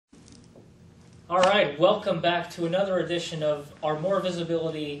All right, welcome back to another edition of our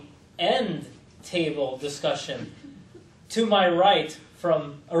MoreVisibility end table discussion. To my right,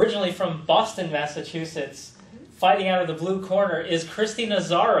 originally from Boston, Massachusetts, fighting out of the blue corner is Christy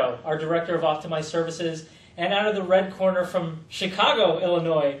Nazaro, our Director of Optimized Services, and out of the red corner from Chicago,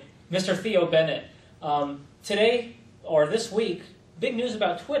 Illinois, Mr. Theo Bennett. Today, or this week, big news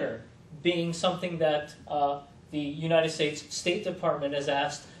about Twitter being something that the United States State Department has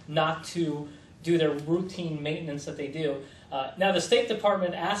asked not to do their routine maintenance that they do. Now, the State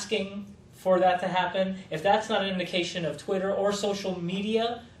Department asking for that to happen, if that's not an indication of Twitter or social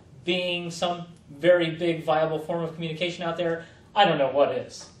media being some very big viable form of communication out there, I don't know what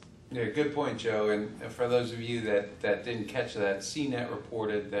is. Yeah, good point, Joe. And for those of you that didn't catch that, CNET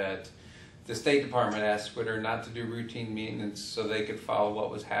reported that the State Department asked Twitter not to do routine maintenance so they could follow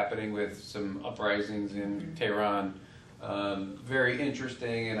what was happening with some uprisings in Tehran. Very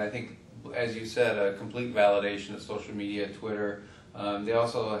interesting, and I think, as you said, a complete validation of social media, Twitter. They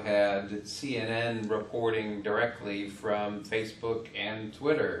also had CNN reporting directly from Facebook and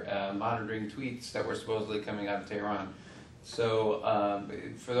Twitter, monitoring tweets that were supposedly coming out of Tehran. So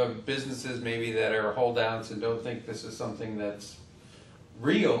for the businesses maybe that are holdouts and don't think this is something that's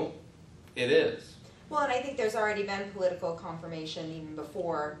real, it is. Well, and I think there's already been political confirmation even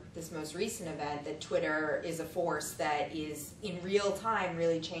before this most recent event that Twitter is a force that is in real time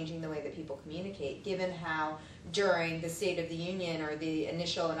really changing the way that people communicate, given how during the State of the Union or the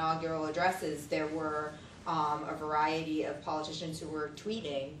initial inaugural addresses there were a variety of politicians who were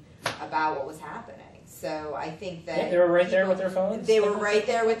tweeting about what was happening. So I think that they were right there with their phones? They were right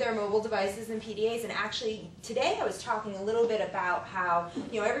there with their mobile devices and PDAs. And actually, today I was talking a little bit about how,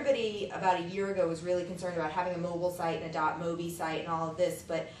 everybody about a year ago was really concerned about having a mobile site and a .mobi site and all of this.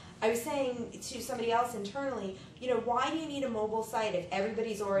 But I was saying to somebody else internally, why do you need a mobile site if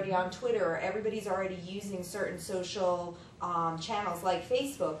everybody's already on Twitter or everybody's already using certain social channels like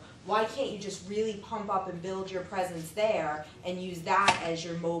Facebook? Why can't you just really pump up and build your presence there and use that as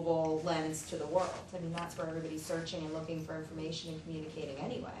your mobile lens to the world? I mean, that's where everybody's searching and looking for information and communicating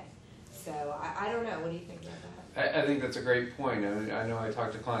anyway. So I don't know. What do you think about that? I think that's a great point. I know I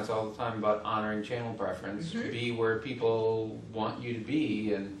talk to clients all the time about honoring channel preference. Be where people want you to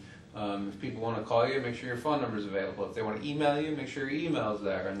be, and if people want to call you, make sure your phone number is available. If they want to email you, make sure your email is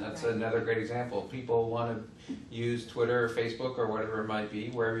there. And that's another great example. If people want to use Twitter or Facebook or whatever it might be,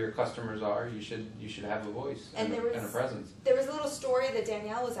 wherever your customers are, you should have a voice and a presence. There was a little story that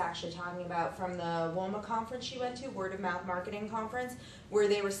Danielle was actually talking about from the WOMA conference she went to, Word of Mouth Marketing Conference, where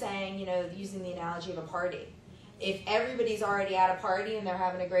they were saying, using the analogy of a party. If everybody's already at a party and they're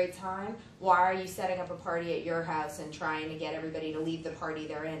having a great time, why are you setting up a party at your house and trying to get everybody to leave the party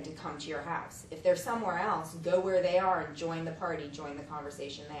they're in to come to your house? If they're somewhere else, go where they are and join the party, join the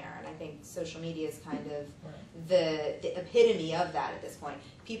conversation there. And I think social media is kind of the epitome of that at this point.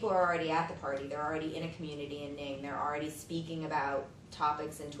 People are already at the party. They're already in a community in Ning. They're already speaking about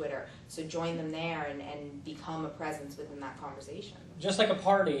topics in Twitter. So join them there and become a presence within that conversation. Just like a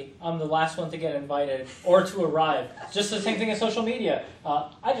party, I'm the last one to get invited or to arrive. Just the same thing as social media.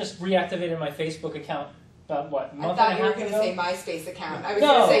 I just reactivated my Facebook account about, what, a month and a half ago? I thought you were going to say MySpace account. I was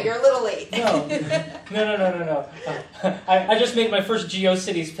going to say, you're a little late. No. I just made my first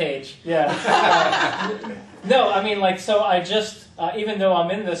GeoCities page. Yeah. No, I mean, so I just, even though I'm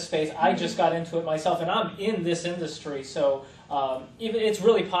in this space, I just got into it myself, and I'm in this industry, so it's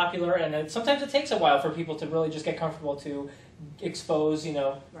really popular, and sometimes it takes a while for people to really just get comfortable to expose,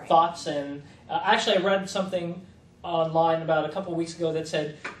 thoughts. And actually, I read something online about a couple weeks ago that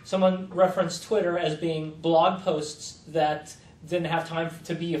said someone referenced Twitter as being blog posts that didn't have time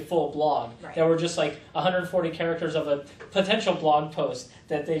to be a full blog. Right. There were just 140 characters of a potential blog post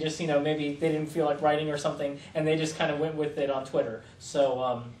that they just, maybe they didn't feel like writing or something, and they just kind of went with it on Twitter.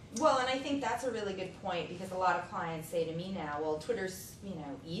 So. Well, and I think that's a really good point, because a lot of clients say to me now, well, Twitter's,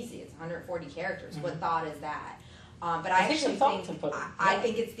 easy. It's 140 characters. What thought is that? But I actually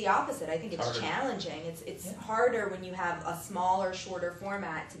think it's the opposite. I think it's challenging. It's harder when you have a smaller, shorter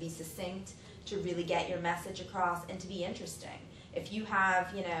format to be succinct, to really get your message across, and to be interesting. If you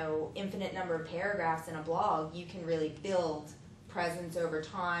have, infinite number of paragraphs in a blog, you can really build presence over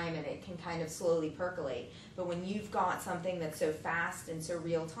time, and it can kind of slowly percolate. But when you've got something that's so fast and so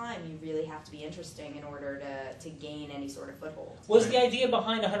real time, you really have to be interesting in order to gain any sort of foothold. Was the idea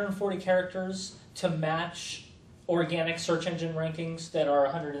behind 140 characters to match organic search engine rankings that are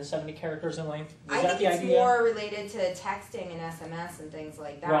 170 characters in length? Is I that think the it's idea? more related to texting and SMS and things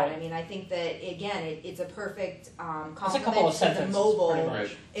like that. Right. I mean, I think that again, it's a perfect It's a couple complement of to the sentences, mobile. pretty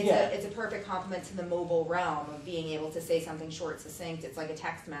much. Right. It's a perfect complement to the mobile realm of being able to say something short, succinct. It's like a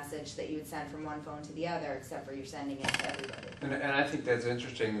text message that you would send from one phone to the other, except for you're sending it to everybody. And I think that's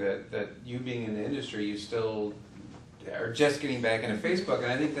interesting that you being in the industry, you still are just getting back into Facebook,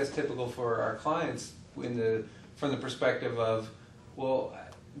 and I think that's typical for our clients from the perspective of, well,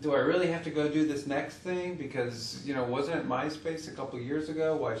 do I really have to go do this next thing? Because, wasn't it MySpace a couple of years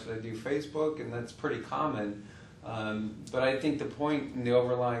ago? Why should I do Facebook? And that's pretty common. But I think the point and the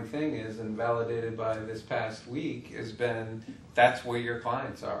overlying thing is, and validated by this past week, has been that's where your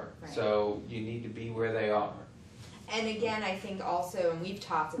clients are. Right. So you need to be where they are. And again, I think also, and we've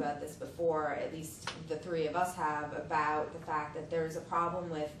talked about this before, at least the three of us have, about the fact that there's a problem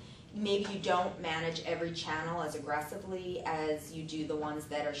with maybe you don't manage every channel as aggressively as you do the ones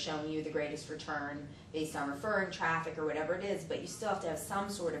that are showing you the greatest return based on referring traffic or whatever it is, but you still have to have some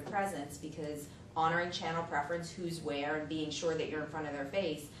sort of presence, because honoring channel preference, who's where, and being sure that you're in front of their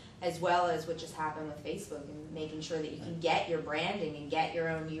face, as well as what just happened with Facebook, and making sure that you can get your branding and get your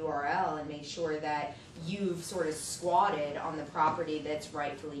own URL and make sure that you've sort of squatted on the property that's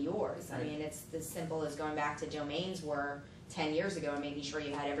rightfully yours. I mean, it's as simple as going back to domains were 10 years ago and making sure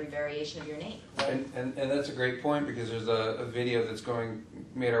you had every variation of your name. And that's a great point, because there's a video that's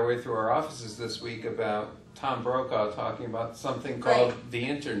made our way through our offices this week about Tom Brokaw talking about something called the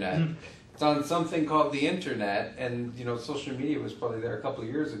internet. It's on something called the internet, and social media was probably there a couple of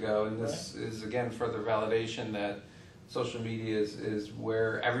years ago, and this is again further validation that social media is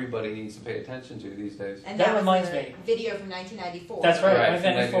where everybody needs to pay attention to these days. And That was reminds the me. video from 1994. That's right, Right,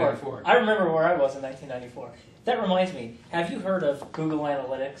 1994. I remember where I was in 1994. That reminds me, have you heard of Google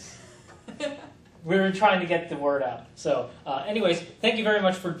Analytics? We're trying to get the word out. So anyways, thank you very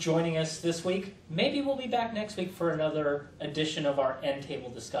much for joining us this week. Maybe we'll be back next week for another edition of our end table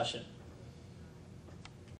discussion.